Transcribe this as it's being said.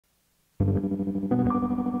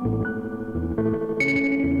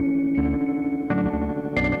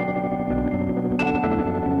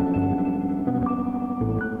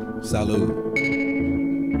Salud.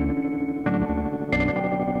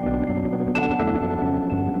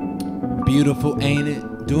 Beautiful, ain't it?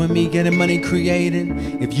 Doing me, getting money,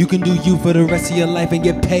 creating. If you can do you for the rest of your life and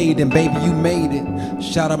get paid, then baby, you made it.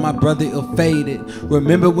 Shout out my brother, Ill Faded.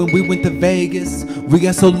 Remember when we went to Vegas? We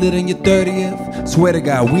got so lit on your 30th. Swear to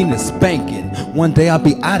God, we in the spanking. One day I'll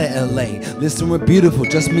be out of LA. Listen, we're beautiful,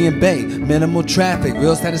 just me and bae. Minimal traffic,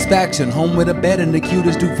 real satisfaction. Home with a bed and the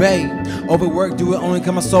cutest duvet. Overwork, do it only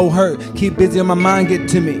cause my soul hurt. Keep busy on my mind, get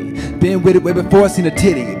to me. Been with it way before I seen a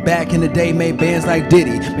titty. Back in the day, made bands like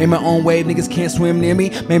Diddy. Made my own wave, niggas can't swim near me.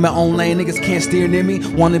 Made my own lane, niggas can't steer near me.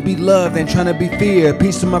 Wanna be loved, ain't tryna be feared.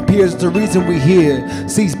 Peace to my peers, it's the reason we here.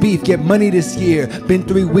 Cease beef, get money this year. Been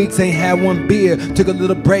 3 weeks, ain't had one beer. Took a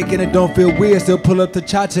little break and it don't feel weird. Still pull up to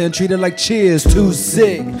Cha-Cha and treat it like cheers. Too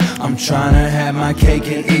sick. I'm tryna have my cake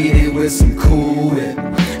and eat it with some Cool Whip.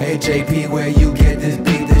 Hey JP, where you get this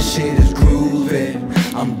beat? This shit is groovy.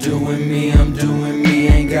 I'm doing me,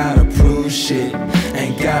 ain't gotta prove shit.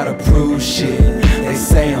 Ain't gotta prove shit. They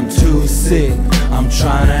say I'm too sick. I'm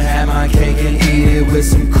tryna have my cake and eat it with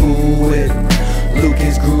some Cool Whip. Luke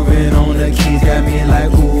is grooving on the keys, got me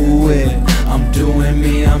like ooh it. I'm doing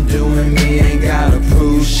me, ain't gotta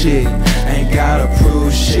prove shit. Ain't gotta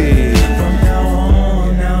prove shit. From now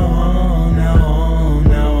on, now on, now on,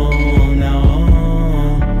 now on, now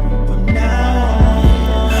on. From now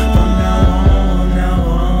on, now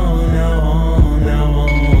on, now on, now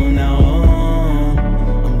on, now on.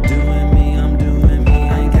 I'm doing me,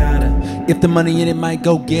 ain't gotta. If the money in it, might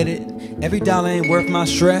go get it. Every dollar ain't worth my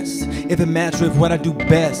stress. If it match with what I do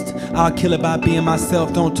best, I'll kill it by being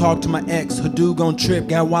myself. Don't talk to my ex. Her dude gon' trip.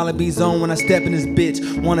 Got wallabies on when I step in this bitch.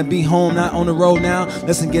 Wanna be home, not on the road now.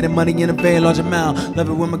 Listen, getting money in a very large amount. Love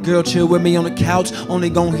it when my girl chill with me on the couch.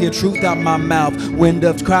 Only gon' hear truth out my mouth. Wind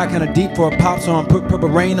ups cry kinda deep for a pop song. Put purple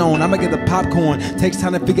rain on, I'ma get the popcorn. Takes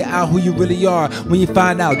time to figure out who you really are. When you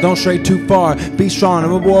find out, don't stray too far. Be strong, a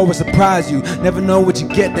reward will surprise you. Never know what you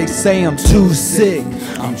get, they say I'm too sick.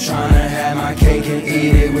 I'm tryna have my cake and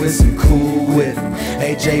eat it with some Cool Whip.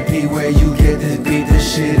 Hey JP, where you get this beat?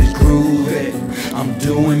 This shit is groovy. I'm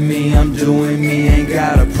doing me, ain't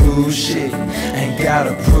gotta prove shit. Ain't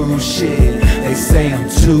gotta prove shit. They say I'm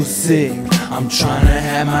too sick. I'm tryna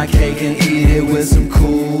have my cake and eat it with some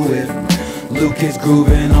Cool Whip. Luke is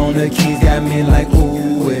grooving on the keys, got me like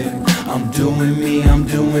ooh it. I'm doing me,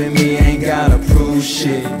 ain't gotta prove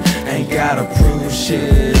shit. Ain't gotta prove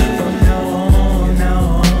shit.